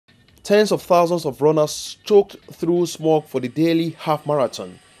Tens of thousands of runners choked through smog for the daily half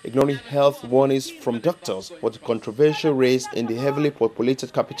marathon, ignoring health warnings from doctors for the controversial race in the heavily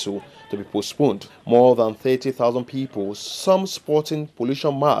populated capital to be postponed. More than 30,000 people, some sporting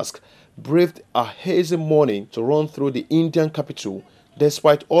pollution masks, braved a hazy morning to run through the Indian capital,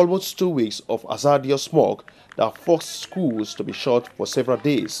 despite almost 2 weeks of hazardous smog that forced schools to be shut for several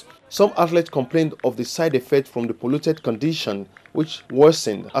days. Some athletes complained of the side effect from the polluted condition, which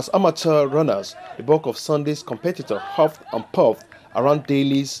worsened as amateur runners, the bulk of Sunday's competitor, huffed and puffed around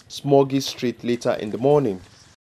Delhi's smoggy street later in the morning.